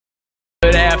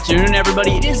afternoon,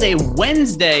 everybody. It is a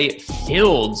Wednesday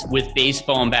filled with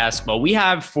baseball and basketball. We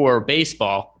have for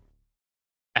baseball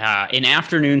an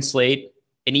afternoon slate,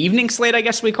 an evening slate, I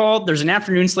guess we call it. There's an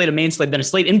afternoon slate, a main slate, then a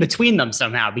slate in between them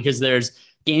somehow because there's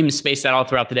games spaced out all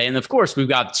throughout the day. And of course, we've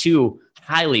got two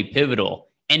highly pivotal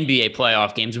NBA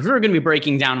playoff games, which we're going to be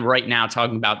breaking down right now,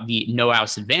 talking about the No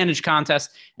House Advantage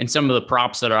contest and some of the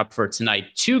props that are up for tonight.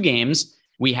 Two games.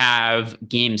 We have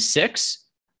game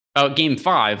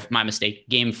five, my mistake.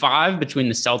 Game 5 between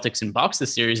the Celtics and Bucks. The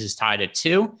series is tied at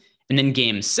 2. And then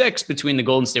game 6 between the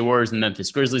Golden State Warriors and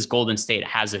Memphis Grizzlies. Golden State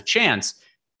has a chance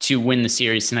to win the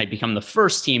series tonight, become the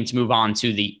first team to move on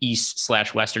to the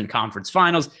East/Western Conference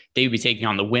Finals. They would be taking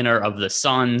on the winner of the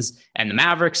Suns and the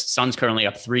Mavericks. Suns currently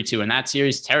up 3-2 in that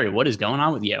series. Terry, what is going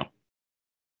on with you?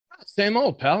 Same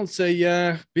old, pal. It's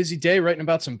a busy day writing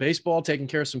about some baseball, taking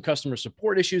care of some customer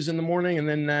support issues in the morning, and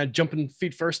then jumping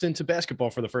feet first into basketball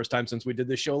for the first time since we did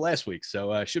this show last week.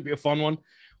 So should be a fun one.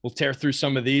 We'll tear through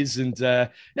some of these. And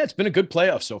it's been a good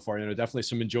playoff so far. Definitely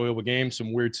some enjoyable games,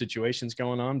 some weird situations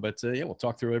going on. But we'll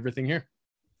talk through everything here.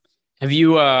 Have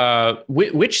you,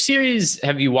 which series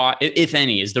have you watched, if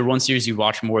any? Is there one series you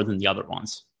watch more than the other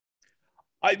ones?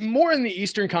 I'm more in the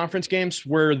Eastern Conference games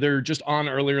where they're just on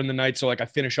earlier in the night. So like I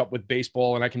finish up with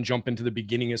baseball and I can jump into the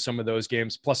beginning of some of those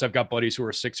games. Plus I've got buddies who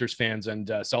are Sixers fans and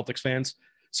Celtics fans.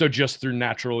 So just through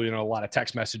natural, a lot of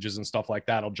text messages and stuff like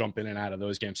that, I'll jump in and out of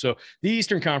those games. So the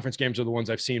Eastern Conference games are the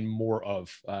ones I've seen more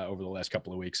of over the last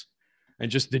couple of weeks. And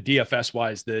just the DFS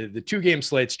wise, the 2-game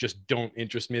slates just don't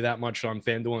interest me that much on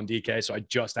FanDuel and DK. So I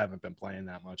just haven't been playing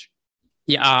that much.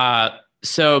 Yeah.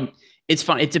 So it's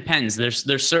fun. It depends.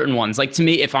 There's certain ones. Like to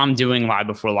me, if I'm doing live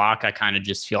before lock, I kind of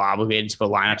just feel obligated to put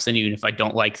lineups in, even if I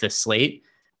don't like the slate.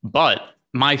 But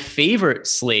my favorite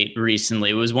slate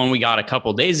recently was one we got a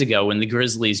couple days ago when the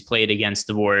Grizzlies played against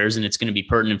the Warriors, and it's going to be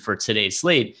pertinent for today's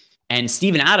slate. And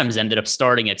Steven Adams ended up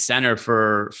starting at center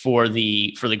for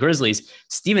the Grizzlies.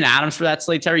 Steven Adams for that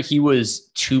slate, Terry, he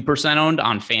was 2% owned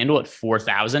on FanDuel at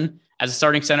 4,000 as a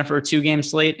starting center for a 2-game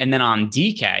slate. And then on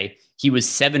DK, he was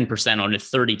 7% owned at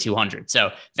 3,200.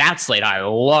 So that slate I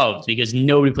loved because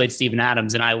nobody played Steven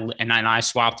Adams, and I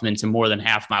swapped him into more than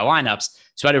half my lineups.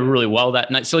 So I did really well that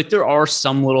night. So like there are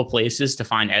some little places to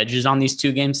find edges on these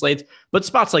 2-game slates, but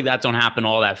spots like that don't happen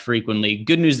all that frequently.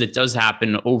 Good news that does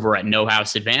happen over at No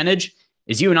House Advantage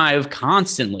is you and I have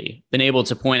constantly been able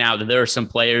to point out that there are some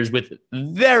players with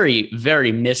very,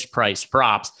 very mispriced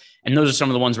props. And those are some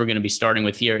of the ones we're going to be starting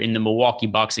with here in the Milwaukee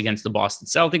Bucks against the Boston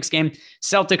Celtics game.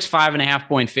 Celtics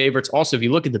 5.5-point favorites. Also, if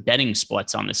you look at the betting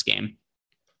splits on this game,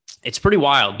 it's pretty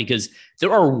wild because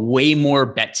there are way more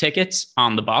bet tickets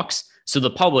on the Bucks. So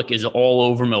the public is all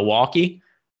over Milwaukee,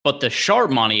 but the sharp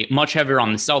money much heavier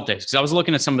on the Celtics. Because I was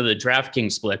looking at some of the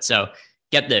DraftKings splits. So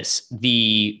get this,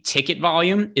 the ticket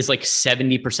volume is like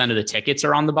 70% of the tickets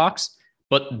are on the Bucks,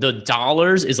 but the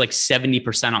dollars is like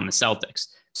 70% on the Celtics.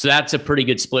 So that's a pretty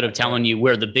good split of telling you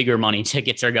where the bigger money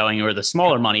tickets are going or the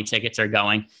smaller money tickets are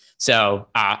going. So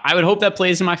I would hope that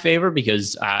plays in my favor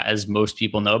because as most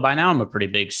people know by now, I'm a pretty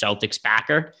big Celtics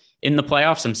backer in the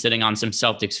playoffs. I'm sitting on some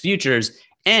Celtics futures,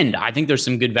 and I think there's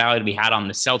some good value to be had on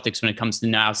the Celtics when it comes to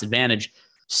No House Advantage,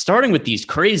 starting with these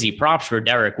crazy props for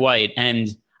Derek White. And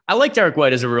I like Derek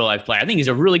White as a real life player. I think he's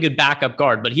a really good backup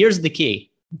guard, but here's the key.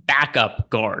 Backup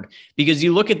guard, because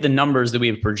you look at the numbers that we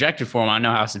have projected for him on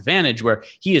No House Advantage, where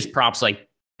he has props like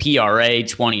PRA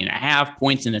 20.5,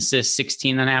 points and assists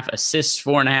 16.5, assists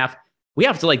 4.5. We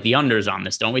have to like the unders on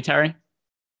this, don't we, Terry?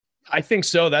 I think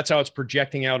so. That's how it's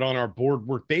projecting out on our board.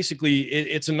 We're basically,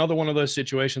 it's another one of those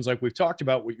situations like we've talked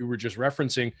about, what you were just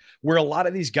referencing, where a lot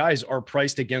of these guys are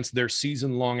priced against their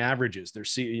season-long averages. They're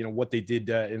what they did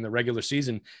in the regular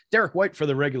season. Derek White for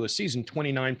the regular season,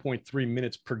 29.3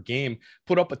 minutes per game,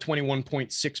 put up a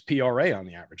 21.6 PRA on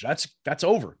the average. That's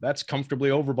over. That's comfortably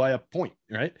over by a point,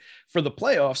 right? For the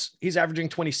playoffs, he's averaging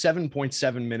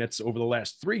 27.7 minutes over the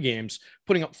last 3 games,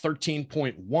 putting up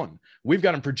 13.1. We've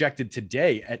got him projected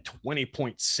today at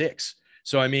 20.6.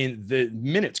 So, I mean, the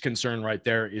minutes concern right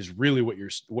there is really what you're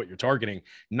targeting.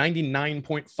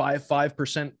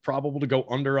 99.55% probable to go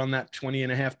under on that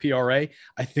 20.5 PRA.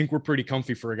 I think we're pretty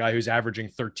comfy for a guy who's averaging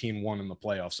 13.1 in the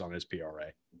playoffs on his PRA.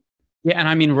 Yeah, and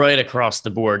I mean, right across the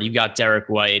board, you've got Derek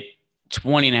White,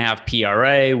 20.5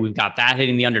 PRA. We've got that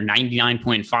hitting the under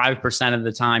 99.5% of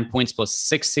the time. Points plus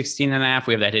 16.5.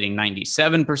 We have that hitting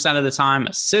 97% of the time.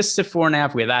 Assists at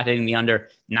 4.5. We have that hitting the under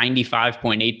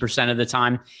 95.8% of the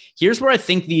time. Here's where I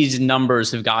think these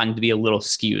numbers have gotten to be a little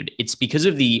skewed. It's because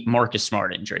of the Marcus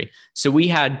Smart injury. So we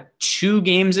had 3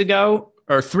 games ago,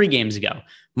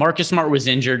 Marcus Smart was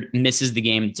injured, misses the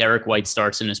game. Derek White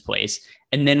starts in his place.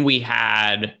 And then we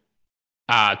had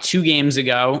 2 games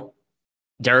ago,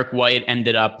 Derek White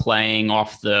ended up playing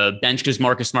off the bench because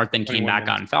Marcus Smart then came back,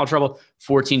 got in foul trouble.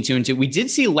 14-2-2. We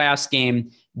did see last game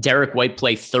Derek White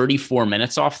play 34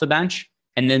 minutes off the bench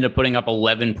and then ended up putting up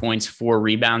 11 points, 4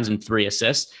 rebounds, and 3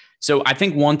 assists. So I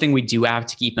think one thing we do have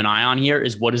to keep an eye on here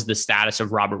is what is the status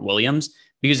of Robert Williams?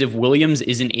 Because if Williams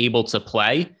isn't able to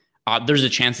play, there's a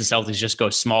chance the Celtics just go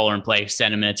smaller and play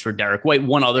extended minutes for Derek White.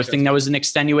 One other thing that was an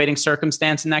extenuating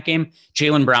circumstance in that game,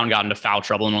 Jaylen Brown got into foul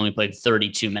trouble and only played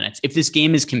 32 minutes. If this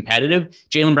game is competitive,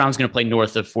 Jaylen Brown's going to play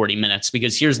north of 40 minutes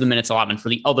because here's the minutes allotment for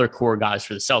the other core guys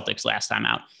for the Celtics last time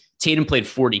out. Tatum played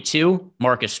 42.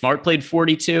 Marcus Smart played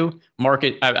 42.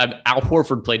 Al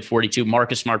Horford played 42.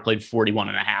 Marcus Smart played 41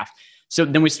 and a half. So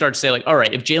then we start to say, like, all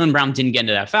right, if Jaylen Brown didn't get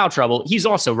into that foul trouble, he's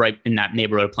also right in that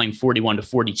neighborhood playing 41 to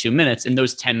 42 minutes. And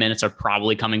those 10 minutes are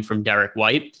probably coming from Derek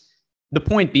White. The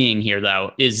point being here,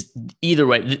 though, is either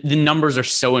way, the numbers are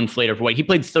so inflated for White. He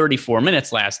played 34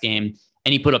 minutes last game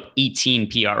and he put up 18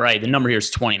 PRA. The number here is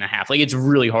 20 and a half. Like, it's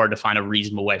really hard to find a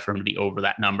reasonable way for him to be over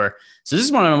that number. So this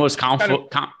is one of the most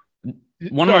confident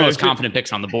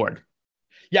picks on the board.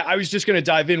 Yeah, I was just going to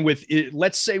dive in with it.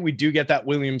 Let's say we do get that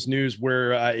Williams news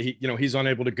where he's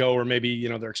unable to go, or maybe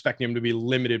they're expecting him to be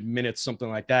limited minutes, something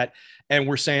like that. And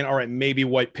we're saying, all right, maybe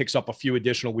White picks up a few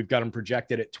additional. We've got him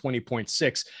projected at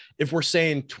 20.6. If we're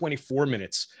saying 24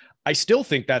 minutes, I still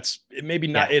think that's maybe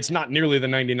not. Yeah. It's not nearly the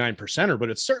 99%er, but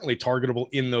it's certainly targetable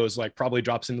in those, like, probably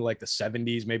drops into like the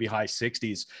 70s, maybe high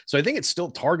 60s. So I think it's still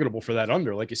targetable for that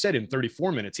under. Like you said, in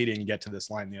 34 minutes, he didn't get to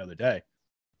this line the other day.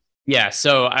 Yeah.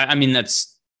 So I mean,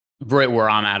 that's right where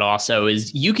I'm at also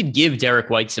is you could give Derek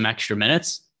White some extra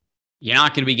minutes. You're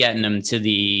not going to be getting him to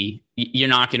the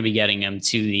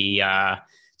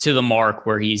mark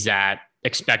where he's at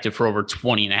expected for over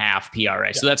 20 and a half PRA.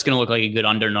 Yeah. So that's going to look like a good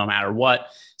under no matter what.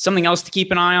 Something else to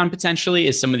keep an eye on potentially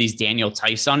is some of these Daniel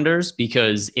Theis unders,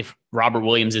 because if Robert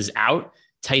Williams is out,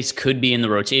 Theis could be in the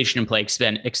rotation and play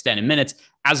extended minutes.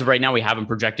 As of right now, we have him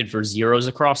projected for zeros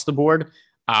across the board.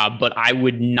 But I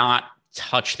would not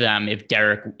touch them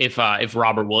if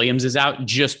Robert Williams is out,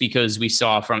 just because we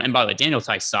saw and by the way, Daniel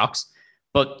Theis sucks,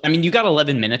 but I mean, you got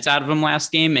 11 minutes out of him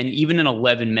last game. And even in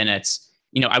 11 minutes,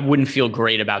 I wouldn't feel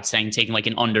great about taking like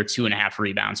an under 2.5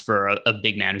 rebounds for a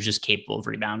big man who's just capable of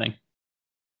rebounding.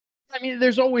 I mean,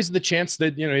 there's always the chance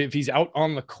that, if he's out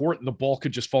on the court, the ball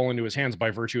could just fall into his hands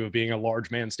by virtue of being a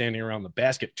large man standing around the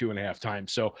basket 2.5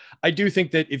 times. So I do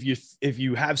think that if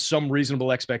you have some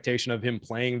reasonable expectation of him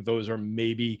playing, those are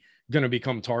maybe going to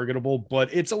become targetable,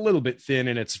 but it's a little bit thin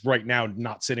and it's right now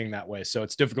not sitting that way. So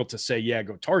it's difficult to say, yeah,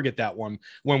 go target that one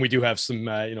when we do have some,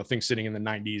 things sitting in the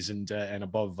 90s and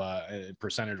above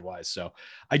percentage wise. So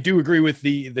I do agree with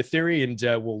the theory, and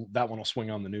that one will swing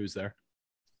on the news there.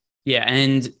 Yeah,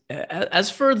 and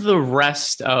as for the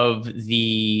rest of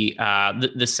the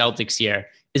Celtics here,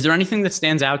 is there anything that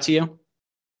stands out to you?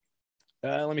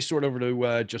 Let me sort over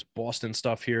to just Boston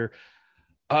stuff here.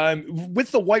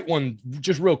 With the White one,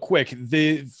 just real quick,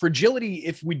 the fragility,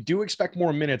 if we do expect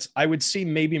more minutes, I would see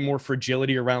maybe more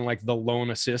fragility around like the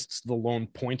lone assists, the lone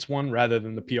points one, rather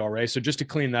than the PRA. So just to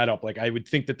clean that up, like I would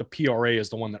think that the PRA is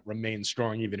the one that remains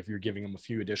strong, even if you're giving him a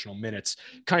few additional minutes,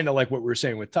 kind of like what we were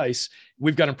saying with Theis.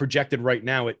 We've got him projected right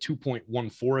now at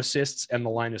 2.14 assists and the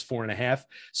line is 4.5.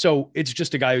 So it's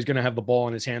just a guy who's going to have the ball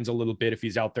in his hands a little bit. If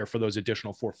he's out there for those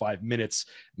additional 4 or 5 minutes,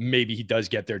 maybe he does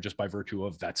get there just by virtue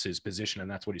of that's his position and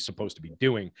that's what he's supposed to be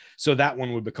doing. So that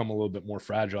one would become a little bit more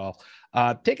fragile.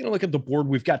 Taking a look at the board,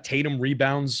 we've got Tatum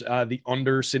rebounds, the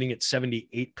under sitting at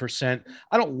 78%.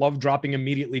 I don't love dropping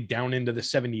immediately down into the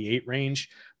 78 range,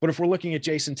 but if we're looking at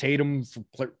Jason Tatum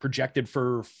projected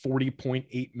for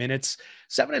 40.8 minutes,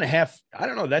 7.5, I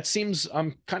don't know. That seems,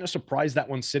 I'm kind of surprised that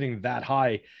one's sitting that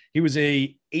high. He was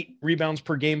a 8 rebounds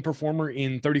per game performer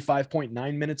in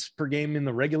 35.9 minutes per game in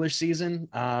the regular season.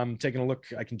 Taking a look,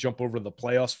 I can jump over to the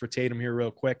playoffs for Tatum here real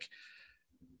quick.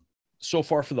 So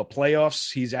far for the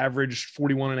playoffs, he's averaged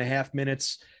 41.5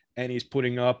 minutes and he's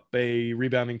putting up a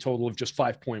rebounding total of just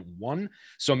 5.1.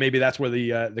 So maybe that's where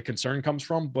the concern comes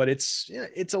from, but it's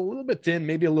a little bit thin,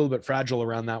 maybe a little bit fragile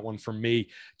around that one for me,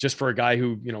 just for a guy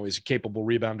who, is a capable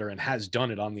rebounder and has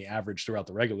done it on the average throughout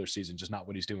the regular season, just not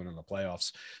what he's doing in the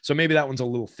playoffs. So maybe that one's a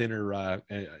little thinner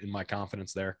in my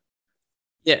confidence there.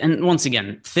 Yeah, and once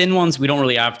again, thin ones we don't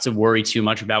really have to worry too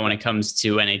much about when it comes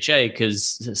to NHA,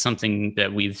 because it's something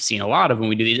that we've seen a lot of when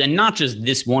we do these, and not just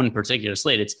this one particular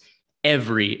slate. It's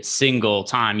every single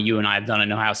time you and I have done a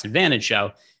No House Advantage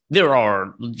show. There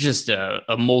are just a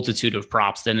multitude of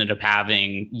props that ended up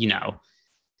having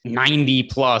 90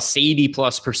 plus,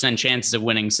 80+% chances of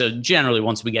winning. So generally,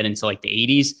 once we get into like the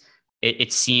 80s,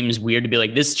 it seems weird to be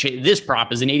like this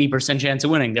prop is an 80% chance of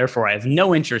winning. Therefore, I have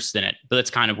no interest in it. But that's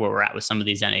kind of where we're at with some of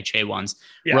these NHA ones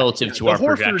relative to our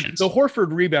projections. The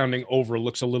Horford rebounding over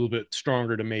looks a little bit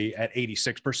stronger to me at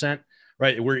 86%.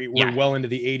 Right. We're well into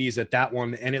the 80s at that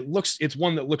one. And it's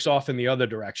one that looks off in the other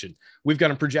direction. We've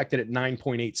got him projected at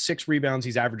 9.86 rebounds.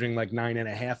 He's averaging like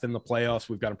 9.5 in the playoffs.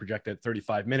 We've got him projected at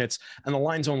 35 minutes, and the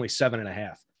line's only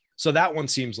 7.5. So that one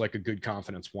seems like a good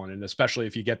confidence one. And especially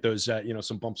if you get those,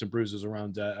 some bumps and bruises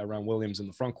around Williams in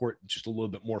the front court, just a little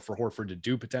bit more for Horford to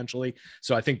do potentially.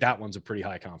 So I think that one's a pretty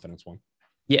high confidence one.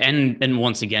 Yeah. And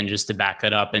once again, just to back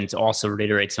that up and to also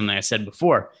reiterate something I said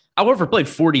before, Al Horford played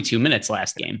 42 minutes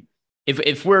last game.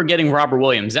 If we're getting Robert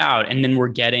Williams out and then we're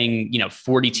getting,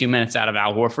 42 minutes out of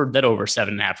Al Horford, that over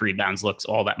 7.5 rebounds looks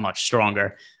all that much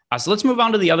stronger. So let's move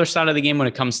on to the other side of the game when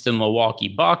it comes to Milwaukee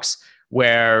Bucks,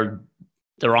 where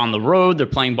they're on the road. They're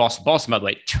playing Boston. Boston, by the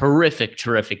way, terrific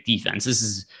defense. This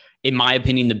is, in my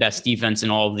opinion, the best defense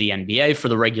in all of the NBA for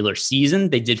the regular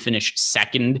season. They did finish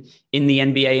second in the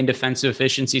NBA in defensive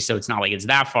efficiency, so it's not like it's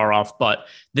that far off, but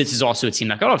this is also a team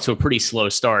that got off to a pretty slow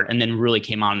start and then really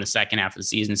came on in the second half of the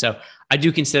season. So I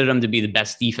do consider them to be the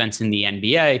best defense in the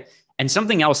NBA. And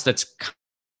something else that's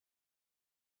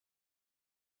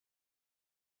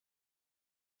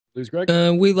lose Greg?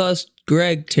 We lost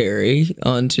Greg Terry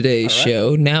on today's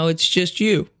show. Now it's just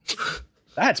you.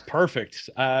 That's perfect.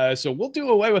 So we'll do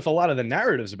away with a lot of the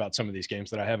narratives about some of these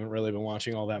games that I haven't really been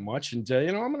watching all that much. And,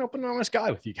 I'm an open and honest guy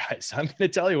with you guys. I'm going to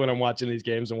tell you when I'm watching these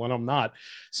games and when I'm not.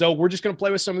 So we're just going to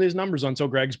play with some of these numbers until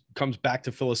Greg comes back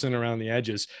to fill us in around the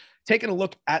edges. Taking a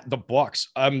look at the Bucks,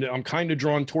 I'm kind of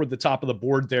drawn toward the top of the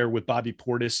board there with Bobby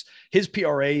Portis. His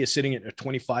PRA is sitting at a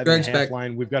 25.5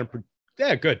 line. We've got him.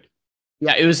 Yeah, good.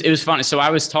 Yeah, it was funny. So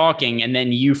I was talking and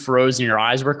then you froze and your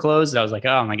eyes were closed. I was like,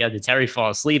 oh my God, did Terry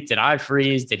fall asleep? Did I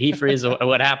freeze? Did he freeze?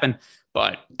 What happened?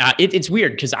 But it's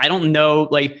weird because I don't know,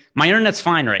 like my internet's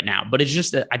fine right now, but I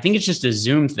think it's just a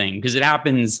Zoom thing because it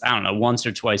happens, I don't know, once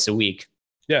or twice a week.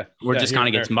 Yeah. Where it just kind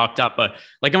of gets mucked up. But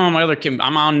like I'm on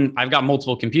my I've got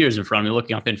multiple computers in front of me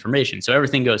looking up information. So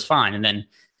everything goes fine. And then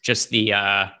just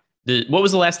what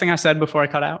was the last thing I said before I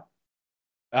cut out?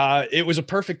 It was a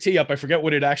perfect tee up. I forget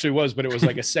what it actually was, but it was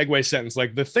like a segue sentence.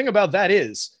 Like the thing about that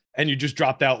is, and you just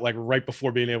dropped out like right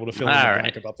before being able to fill in the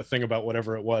blank about the thing about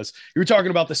whatever it was. You were talking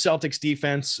about the Celtics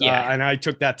defense, and I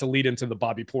took that to lead into the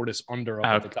Bobby Portis under up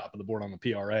at the top of the board on the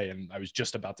PRA, and I was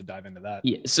just about to dive into that.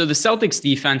 Yeah. So the Celtics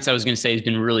defense, I was going to say, has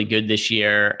been really good this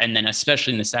year, and then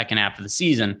especially in the second half of the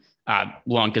season.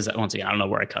 Because once again, I don't know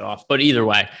where I cut off, but either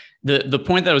way, the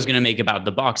point that I was going to make about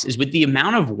the Bucks is with the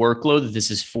amount of workload that this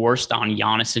has forced on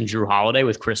Giannis and Jrue Holiday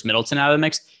with Chris Middleton out of the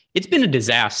mix, it's been a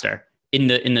disaster in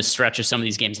the stretch of some of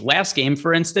these games. Last game,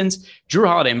 for instance, Jrue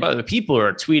Holiday, and by the way, people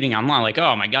are tweeting online like,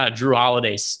 oh my God, Jrue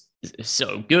Holiday's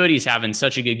so good. He's having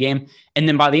such a good game. And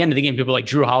then by the end of the game, people are like,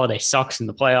 Jrue Holiday sucks in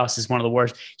the playoffs, is one of the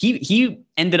worst. He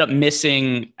ended up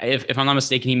missing, if I'm not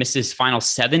mistaken, he missed his final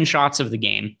 7 shots of the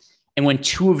game and went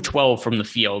 2 of 12 from the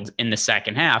field in the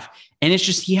second half. And it's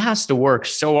just, he has to work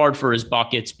so hard for his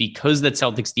buckets because the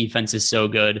Celtics defense is so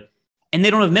good. And they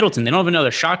don't have Middleton. They don't have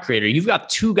another shot creator. You've got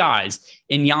 2 guys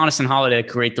in Giannis and Holiday that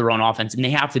create their own offense, and they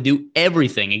have to do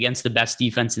everything against the best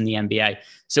defense in the NBA.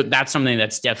 So that's something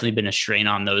that's definitely been a strain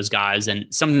on those guys and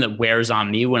something that wears on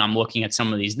me when I'm looking at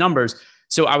some of these numbers.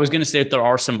 So I was going to say that there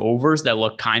are some overs that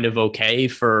look kind of okay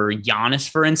for Giannis,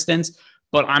 for instance,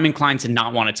 but I'm inclined to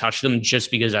not want to touch them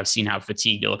just because I've seen how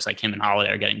fatigued it looks like him and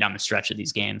Holiday are getting down the stretch of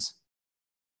these games.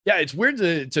 Yeah, it's weird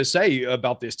to say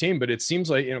about this team, but it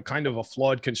seems like, kind of a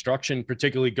flawed construction,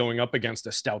 particularly going up against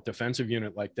a stout defensive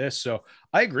unit like this. So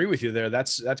I agree with you there.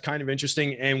 That's kind of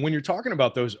interesting. And when you're talking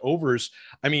about those overs,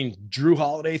 I mean, Jrue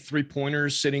Holiday,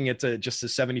 3-pointers sitting at just a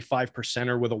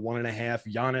 75%er with a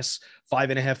 1.5. Giannis,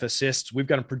 5.5 assists. We've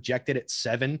got him projected at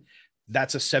 7.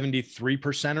 That's a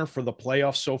 73%er for the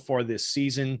playoffs so far this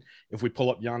season. If we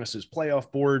pull up Giannis's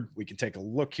playoff board, we can take a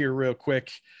look here real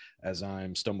quick as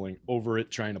I'm stumbling over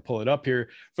it, trying to pull it up here.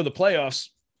 For the playoffs,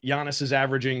 Giannis is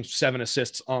averaging 7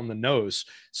 assists on the nose.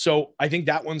 So I think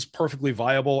that one's perfectly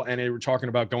viable. And we're talking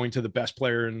about going to the best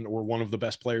player or one of the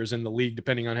best players in the league,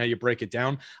 depending on how you break it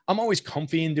down. I'm always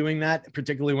comfy in doing that,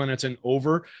 particularly when it's an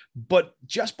over. But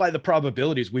just by the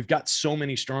probabilities, we've got so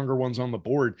many stronger ones on the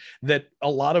board that a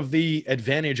lot of the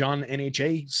advantage on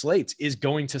NHA slates is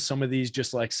going to some of these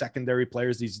just like secondary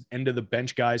players, these end of the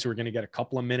bench guys who are going to get a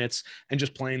couple of minutes and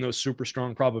just playing those super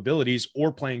strong probabilities,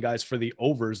 or playing guys for the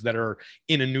overs that are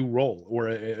in a new role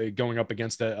or going up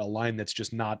against a line that's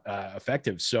just not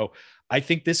effective. So I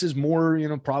think this is more,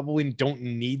 probably don't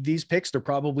need these picks. They're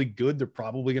probably good. They're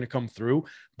probably going to come through,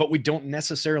 but we don't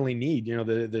necessarily need,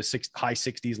 the high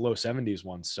 60s, low 70s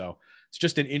ones. So it's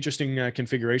just an interesting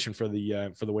configuration for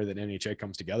the way that NHA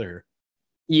comes together here.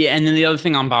 Yeah, and then the other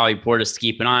thing on Bobby Portis to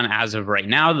keep an eye on as of right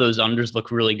now, those unders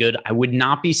look really good. I would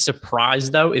not be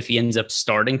surprised, though, if he ends up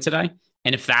starting today.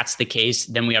 And if that's the case,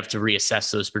 then we have to reassess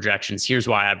those projections. Here's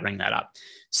why I bring that up.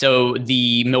 So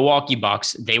the Milwaukee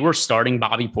Bucks, they were starting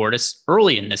Bobby Portis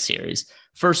early in this series.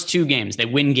 First 2 games, they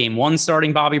win game 1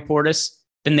 starting Bobby Portis,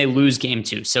 then they lose game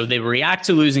 2. So they react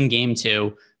to losing game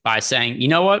 2 by saying, you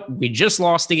know what, we just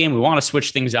lost the game. We want to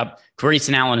switch things up.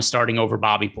 Grayson Allen is starting over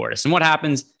Bobby Portis. And what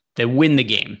happens? They win the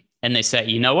game and they say,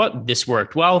 you know what, this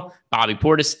worked well. Bobby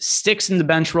Portis sticks in the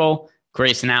bench role.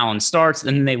 Grayson Allen starts,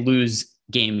 and then they lose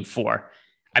game 4.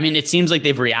 I mean, it seems like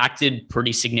they've reacted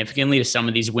pretty significantly to some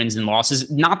of these wins and losses.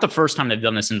 Not the first time they've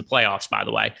done this in the playoffs, by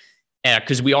the way,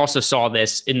 because we also saw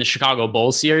this in the Chicago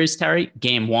Bulls series, Terry.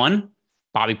 Game 1,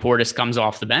 Bobby Portis comes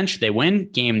off the bench. They win.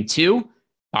 Game 2,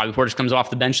 Bobby Portis comes off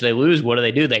the bench. They lose. What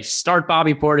do? They start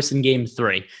Bobby Portis in game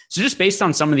 3. So just based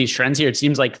on some of these trends here, it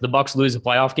seems like the Bucks lose a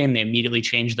playoff game. They immediately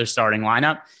change their starting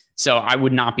lineup. So I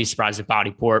would not be surprised if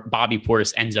Bobby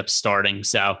Portis ends up starting.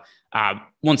 So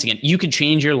once again, you could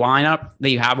change your lineup that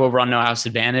you have over on No House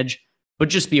Advantage, but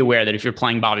just be aware that if you're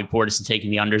playing Bobby Portis and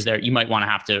taking the unders there, you might want to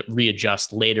have to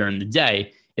readjust later in the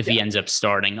day if he ends up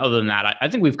starting. Other than that, I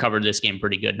think we've covered this game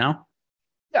pretty good now.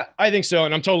 Yeah, I think so.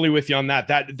 And I'm totally with you on that.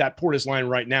 That Portis line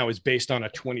right now is based on a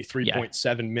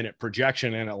 23.7 minute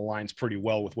projection, and it aligns pretty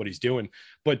well with what he's doing.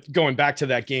 But going back to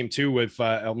that game too, with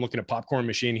I'm looking at Popcorn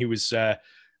Machine, he was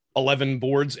 11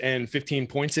 boards and 15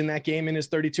 points in that game in his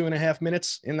 32 and a half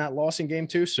minutes in that loss in game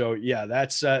 2. So yeah,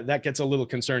 that gets a little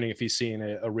concerning if he's seeing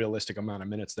a realistic amount of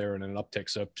minutes there and an uptick.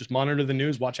 So just monitor the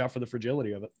news, watch out for the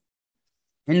fragility of it.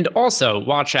 And also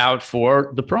watch out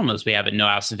for the promos we have at No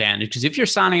House Advantage, because if you're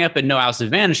signing up at No House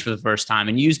Advantage for the first time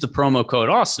and use the promo code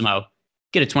AWESEMO,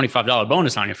 get a $25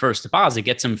 bonus on your first deposit,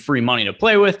 get some free money to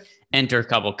play with, enter a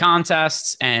couple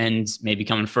contests, and maybe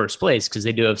come in first place, because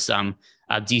they do have some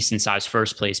decent sized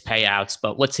first place payouts.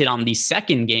 But let's hit on the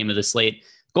second game of the slate.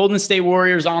 Golden State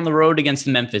Warriors on the road against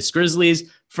the Memphis Grizzlies.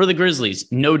 For the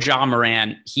Grizzlies, no Ja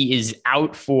Morant. He is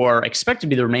out for expected to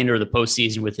be the remainder of the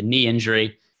postseason with a knee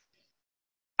injury.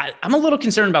 I'm a little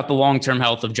concerned about the long-term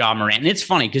health of Ja Morant. And it's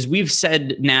funny because we've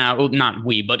said now, well, not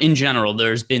we, but in general,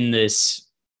 there's been this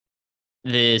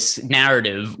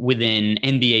narrative within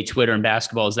NBA Twitter and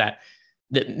basketball is that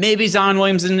maybe Zion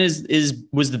Williamson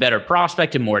was the better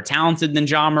prospect and more talented than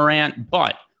Ja Morant,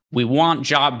 but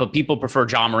but people prefer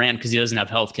Ja Morant because he doesn't have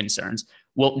health concerns.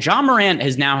 Well, Ja Morant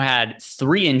has now had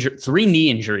three knee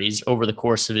injuries over the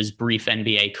course of his brief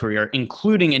NBA career,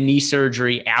 including a knee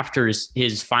surgery after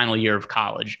his final year of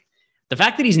college. The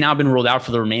fact that he's now been ruled out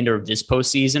for the remainder of this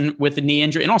postseason with a knee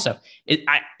injury, and also,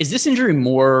 is this injury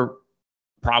more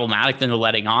problematic than they're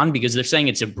letting on? Because they're saying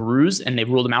it's a bruise, and they've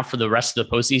ruled him out for the rest of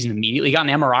the postseason immediately. He got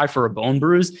an MRI for a bone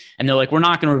bruise, and they're like, we're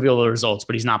not going to reveal the results,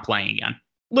 but he's not playing again.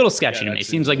 A little sketchy to me.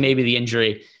 Seems like maybe the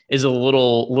injury is a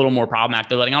little more problematic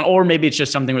they're letting on, or maybe it's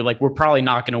just something we're probably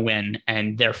not going to win,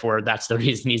 and therefore that's the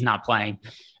reason he's not playing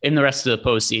in the rest of the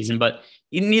postseason. But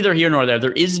neither here nor there.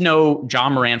 There is no Ja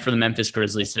Morant for the Memphis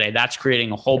Grizzlies today. That's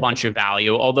creating a whole bunch of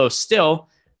value, although still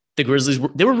the Grizzlies,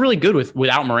 they were really good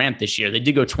without Morant this year. They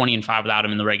did go 20-5 without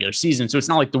him in the regular season. So it's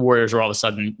not like the Warriors are all of a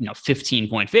sudden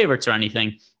 15-point favorites or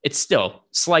anything. It's still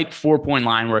slight 4-point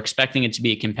line. We're expecting it to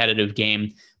be a competitive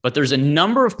game. But there's a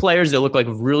number of players that look like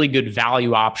really good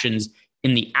value options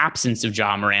in the absence of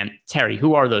Ja Morant. Terry,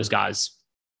 who are those guys?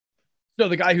 So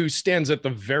the guy who stands at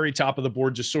the very top of the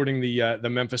board, just sorting the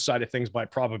Memphis side of things by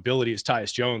probability, is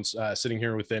Tyus Jones, sitting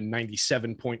here with a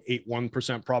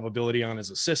 97.81% probability on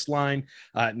his assist line,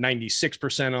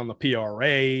 96% on the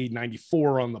PRA,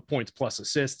 94 on the points plus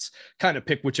assists. Kind of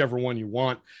pick whichever one you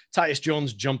want. Tyus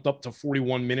Jones jumped up to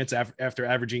 41 minutes after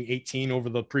averaging 18 over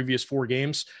the previous 4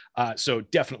 games. So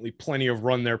definitely plenty of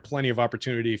run there, plenty of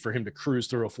opportunity for him to cruise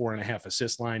through a 4.5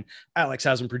 assist line. Alex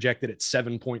has him projected at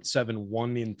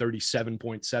 7.71 in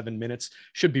 37.7 minutes.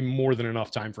 Should be more than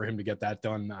enough time for him to get that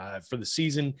done for the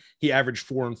season. He averaged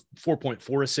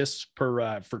 4.4 assists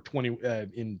for 20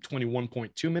 in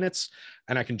 21.2 minutes.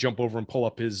 And I can jump over and pull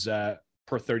up his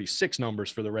per 36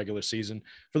 numbers for the regular season.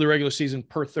 For the regular season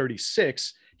per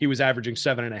 36, he was averaging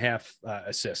 7.5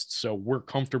 assists. So we're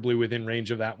comfortably within range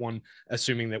of that one,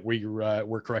 assuming that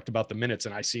we're correct about the minutes.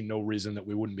 And I see no reason that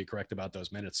we wouldn't be correct about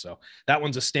those minutes. So that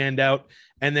one's a standout.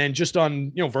 And then just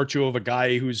on, virtue of a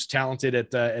guy who's talented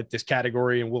at this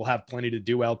category and will have plenty to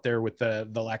do out there with the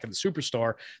lack of the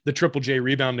superstar, the Triple J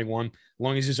rebounding one, as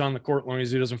long as he's on the court, as long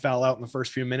as he doesn't foul out in the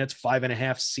first few minutes,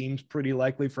 5.5 seems pretty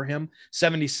likely for him.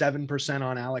 77%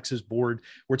 on Alex's board.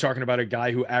 We're talking about a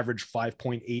guy who averaged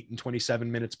 5.8 and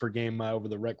 27 minutes per game over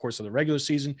the course of the regular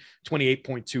season,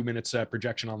 28.2 minutes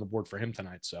projection on the board for him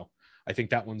tonight. So I think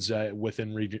that one's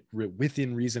within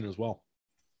reason as well.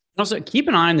 Also, keep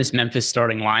an eye on this Memphis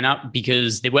starting lineup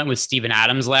because they went with Steven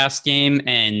Adams last game,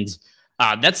 and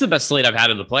that's the best slate I've had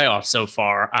of the playoffs so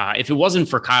far. If it wasn't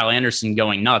for Kyle Anderson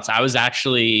going nuts, I was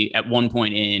actually at one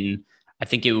point I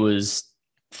think it was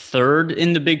third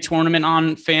in the big tournament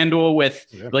on FanDuel with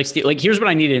here's what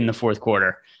I needed in the fourth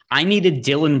quarter. I needed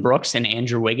Dylan Brooks and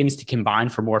Andrew Wiggins to combine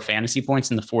for more fantasy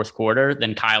points in the fourth quarter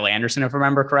than Kyle Anderson, if I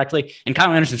remember correctly. And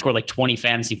Kyle Anderson scored 20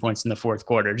 fantasy points in the fourth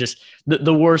quarter, just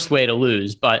the worst way to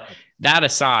lose. But that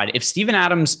aside, if Steven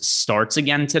Adams starts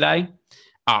again today,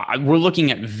 we're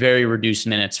looking at very reduced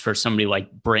minutes for somebody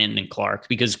like Brandon Clark,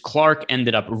 because Clark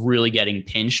ended up really getting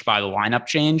pinched by the lineup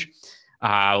change.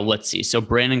 Let's see. So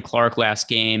Brandon Clark last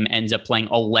game ends up playing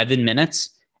 11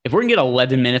 minutes. If we're going to get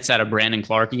 11 minutes out of Brandon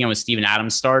Clark again with Steven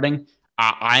Adams starting,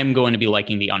 I'm going to be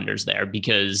liking the unders there,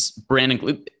 because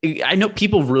I know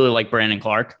people really like Brandon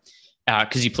Clark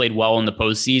because he played well in the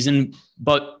postseason,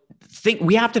 but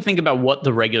we have to think about what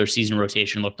the regular season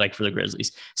rotation looked like for the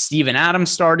Grizzlies. Steven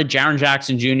Adams started, Jaren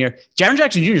Jackson Jr. Jaren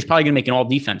Jackson Jr. is probably going to make an all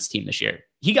defense team this year.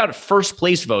 He got first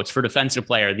place votes for defensive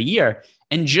player of the year.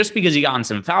 And just because he got in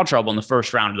some foul trouble in the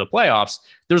first round of the playoffs,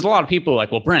 there's a lot of people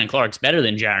like, well, Brandon Clark's better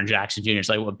than Jaren Jackson Jr. It's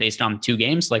like, well, based on 2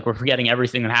 games, we're forgetting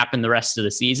everything that happened the rest of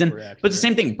the season. Correct. But the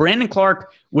same thing, Brandon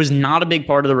Clark was not a big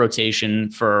part of the rotation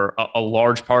for a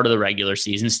large part of the regular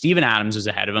season. Steven Adams was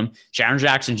ahead of him. Jaren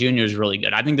Jackson Jr. is really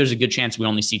good. I think there's a good chance we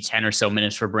only see 10 or so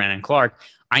minutes for Brandon Clark.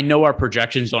 I know our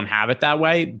projections don't have it that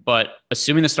way, but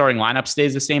assuming the starting lineup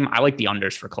stays the same, I like the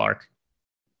unders for Clark.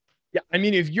 Yeah, I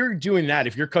mean, if you're doing that,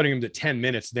 if you're cutting him to 10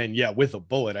 minutes, then yeah, with a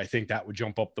bullet, I think that would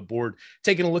jump up the board.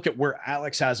 Taking a look at where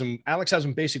Alex has him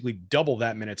basically double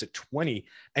that minutes at 20,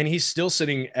 and he's still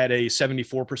sitting at a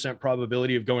 74%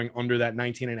 probability of going under that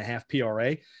 19.5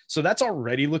 PRA. So that's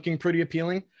already looking pretty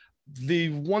appealing. The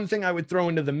one thing I would throw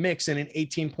into the mix, in an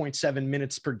 18.7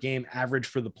 minutes per game average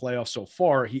for the playoffs so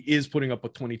far, he is putting up a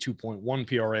 22.1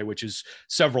 PRA, which is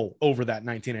several over that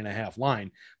 19.5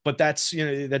 line. But that's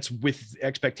with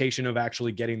expectation of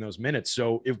actually getting those minutes.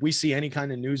 So if we see any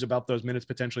kind of news about those minutes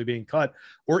potentially being cut,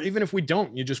 or even if we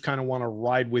don't, you just kind of want to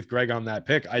ride with Greg on that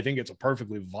pick, I think it's a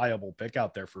perfectly viable pick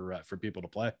out there for people to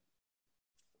play.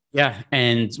 Yeah,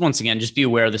 and once again, just be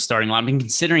aware of the starting lineup. And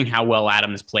considering how well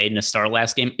Adams played in the start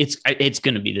last game, it's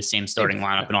going to be the same starting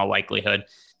lineup in all likelihood.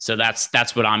 So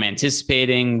that's what I'm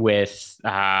anticipating with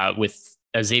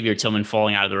Xavier Tillman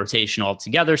falling out of the rotation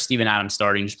altogether. Steven Adams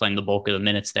starting, just playing the bulk of the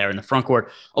minutes there in the front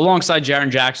court, alongside Jaren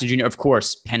Jackson Jr., of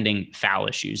course, pending foul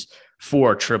issues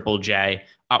for Triple J.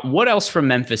 What else from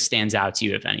Memphis stands out to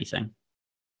you, if anything?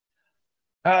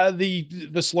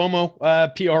 The slow-mo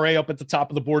PRA up at the top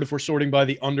of the board, if we're sorting by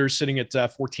the unders, sitting at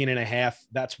 14.5.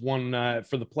 That's one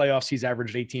for the playoffs. He's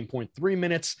averaged 18.3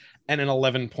 minutes and an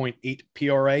 11.8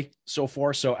 PRA so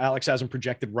far. So Alex has him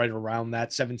projected right around that,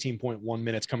 17.1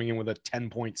 minutes, coming in with a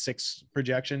 10.6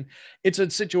 projection. It's a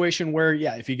situation where,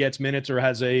 yeah, if he gets minutes or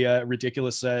has a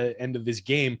ridiculous end of his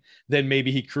game, then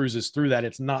maybe he cruises through that.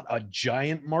 It's not a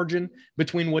giant margin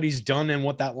between what he's done and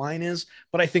what that line is,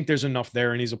 but I think there's enough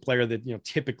there. And he's a player that,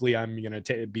 typically I'm going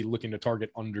to be looking to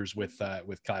target unders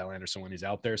with Kyle Anderson when he's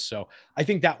out there. So I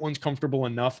think that one's comfortable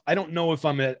enough. I don't know if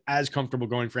I'm as comfortable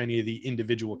going for any of the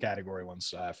individual category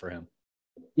ones for him.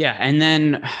 Yeah. And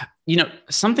then,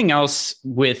 something else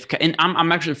and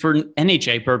I'm actually, for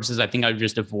NHA purposes, I think I would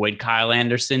just avoid Kyle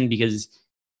Anderson because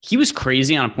he was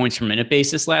crazy on a points per minute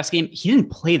basis last game. He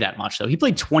didn't play that much though. He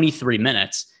played 23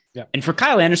 minutes. Yeah. And for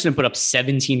Kyle Anderson to put up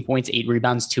 17 points, 8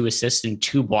 rebounds, 2 assists, and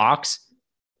 2 blocks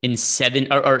in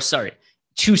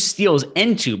 2 steals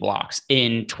and 2 blocks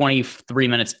in 23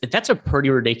 minutes. That's a pretty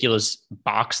ridiculous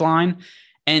box line.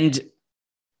 And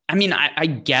I mean, I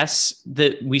guess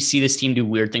that we see this team do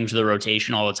weird things with the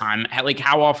rotation all the time. Like,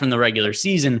 how often in the regular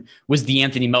season was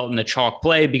D'Anthony Melton the chalk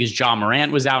play because John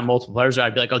Morant was out and multiple players?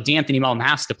 I'd be like, oh, D'Anthony Melton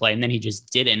has to play. And then he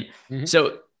just didn't. Mm-hmm.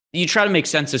 So you try to make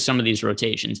sense of some of these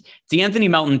rotations. D'Anthony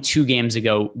Melton 2 games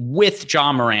ago with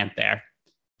John Morant there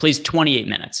plays 28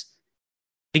 minutes.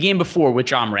 The game before with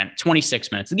John Morant, 26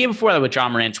 minutes. The game before that with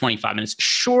John Morant, 25 minutes.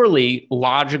 Surely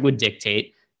logic would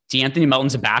dictate De'Anthony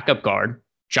Melton's a backup guard.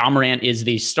 Ja Morant is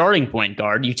the starting point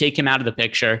guard. You take him out of the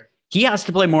picture. He has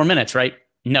to play more minutes, right?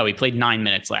 No, he played 9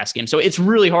 minutes last game. So it's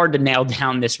really hard to nail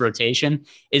down this rotation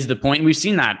is the point. We've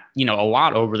seen that, a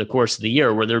lot over the course of the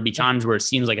year where there'll be times where it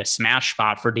seems like a smash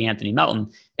spot for De'Anthony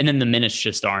Melton and then the minutes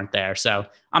just aren't there. So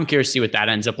I'm curious to see what that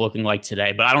ends up looking like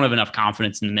today, but I don't have enough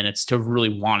confidence in the minutes to really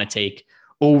want to take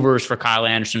overs for Kyle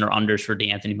Anderson or unders for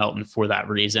De'Anthony Melton for that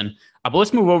reason. But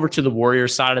let's move over to the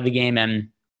Warriors side of the game. And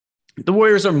the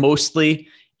Warriors are mostly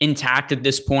intact at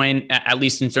this point, at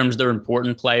least in terms of their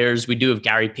important players. We do have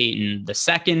Gary Payton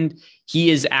II. He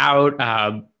is out.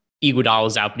 Iguodala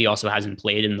is out, but he also hasn't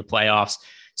played in the playoffs.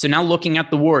 So now looking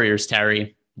at the Warriors,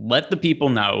 Terry, let the people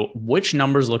know which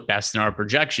numbers look best in our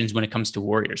projections when it comes to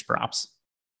Warriors props.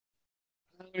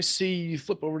 Let me see. You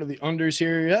flip over to the unders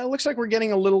here. Yeah, it looks like we're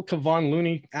getting a little Kevon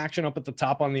Looney action up at the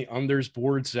top on the unders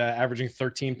boards, averaging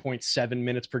 13.7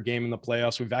 minutes per game in the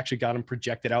playoffs. We've actually got him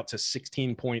projected out to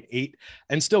 16.8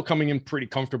 and still coming in pretty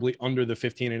comfortably under the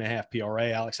 15.5 PRA.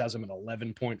 Alex has him at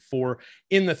 11.4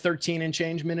 in the 13 and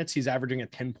change minutes. He's averaging a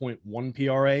 10.1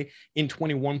 PRA in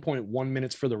 21.1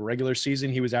 minutes for the regular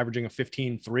season. He was averaging a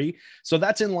 15.3. So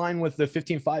that's in line with the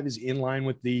 15.5 is in line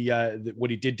with the what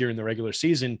he did during the regular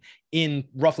season in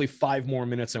roughly 5 more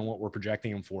minutes than what we're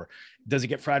projecting him for. Does it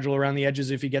get fragile around the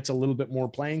edges if he gets a little bit more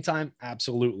playing time?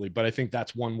 Absolutely. But I think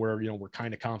that's one where, we're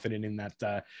kind of confident in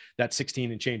that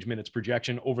 16 and change minutes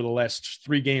projection over the last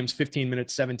 3 games, 15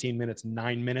 minutes, 17 minutes,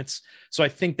 9 minutes. So I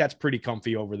think that's pretty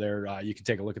comfy over there. You can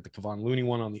take a look at the Kevon Looney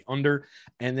one on the under.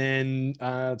 And then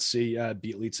let's see,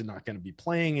 Bielitsa not going to be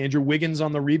playing. Andrew Wiggins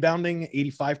on the rebounding,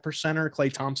 85%er.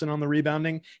 Klay Thompson on the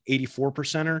rebounding,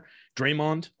 84%er.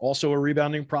 Draymond, also a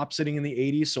rebounding prop sitting in the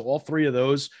 80s. So all 3 of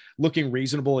those looking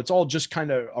reasonable. It's all just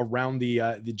kind of around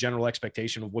the general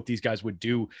expectation of what these guys would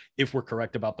do if we're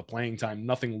correct about the playing time.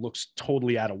 Nothing looks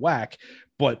totally out of whack,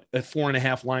 but a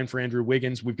 4.5 line for Andrew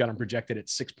Wiggins. We've got him projected at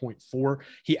 6.4.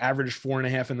 He averaged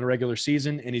 4.5 in the regular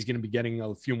season, and he's going to be getting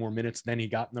a few more minutes than he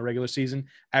got in the regular season,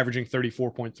 averaging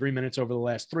 34.3 minutes over the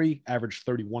last 3, averaged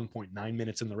 31.9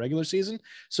 minutes in the regular season.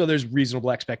 So there's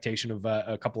reasonable expectation of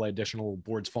a couple of additional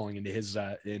boards falling into his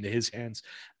hands.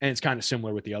 And it's kind of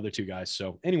similar with the other 2 guys.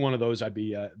 So any one of those I'd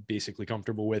be basically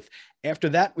comfortable with. After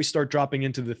that, we start dropping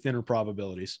into the thinner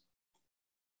probabilities.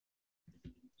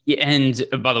 Yeah, and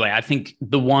by the way, I think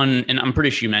the one, and I'm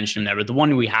pretty sure you mentioned him there, but the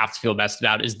one we have to feel best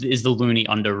about is the Looney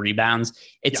under rebounds.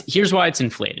 Here's why it's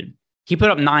inflated. He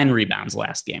put up 9 rebounds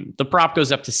last game. The prop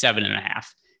goes up to 7.5.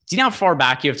 Do you know how far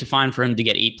back you have to find for him to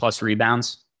get 8+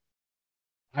 rebounds?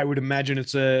 I would imagine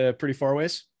it's pretty far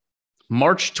ways.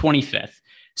 March 25th.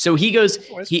 So he goes,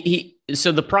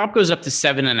 so the prop goes up to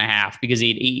 7.5 because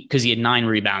he had 9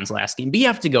 rebounds last game. But you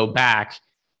have to go back,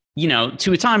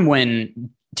 to a time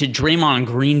when, to Draymond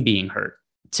Green being hurt,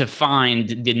 to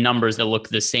find the numbers that look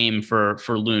the same for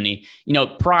Looney.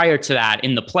 Prior to that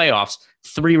in the playoffs,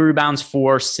 3 rebounds,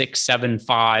 4, 6, 7,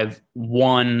 5,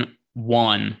 1,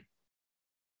 1.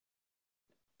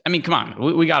 I mean, come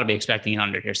on, we got to be expecting an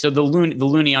under here. So the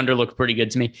Looney under looked pretty good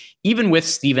to me, even with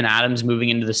Steven Adams moving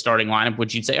into the starting lineup,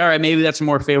 which you'd say, all right, maybe that's a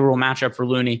more favorable matchup for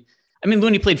Looney. I mean,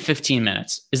 Looney played 15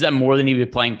 minutes. Is that more than he'd been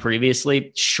playing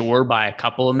previously? Sure, by a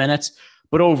couple of minutes.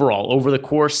 But overall, over the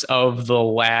course of the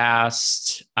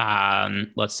last,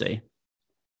 the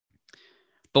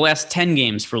last 10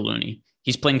 games for Looney,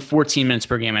 he's playing 14 minutes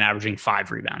per game and averaging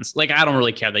 5 rebounds. Like, I don't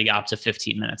really care that he got up to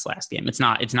 15 minutes last game. It's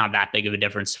not that big of a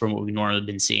difference from what we've normally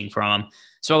been seeing from him.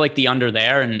 So I like the under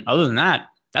there. And other than that,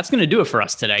 that's going to do it for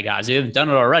us today, guys. If you haven't done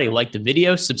it already, like the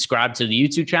video, subscribe to the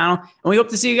YouTube channel, and we hope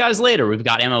to see you guys later. We've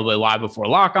got MLB Live Before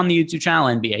Lock on the YouTube channel,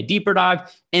 NBA Deeper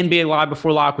Dive, NBA Live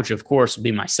Before Lock, which of course will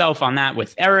be myself on that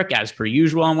with Eric as per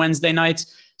usual on Wednesday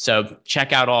nights. So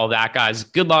check out all of that, guys.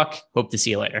 Good luck. Hope to see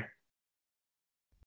you later.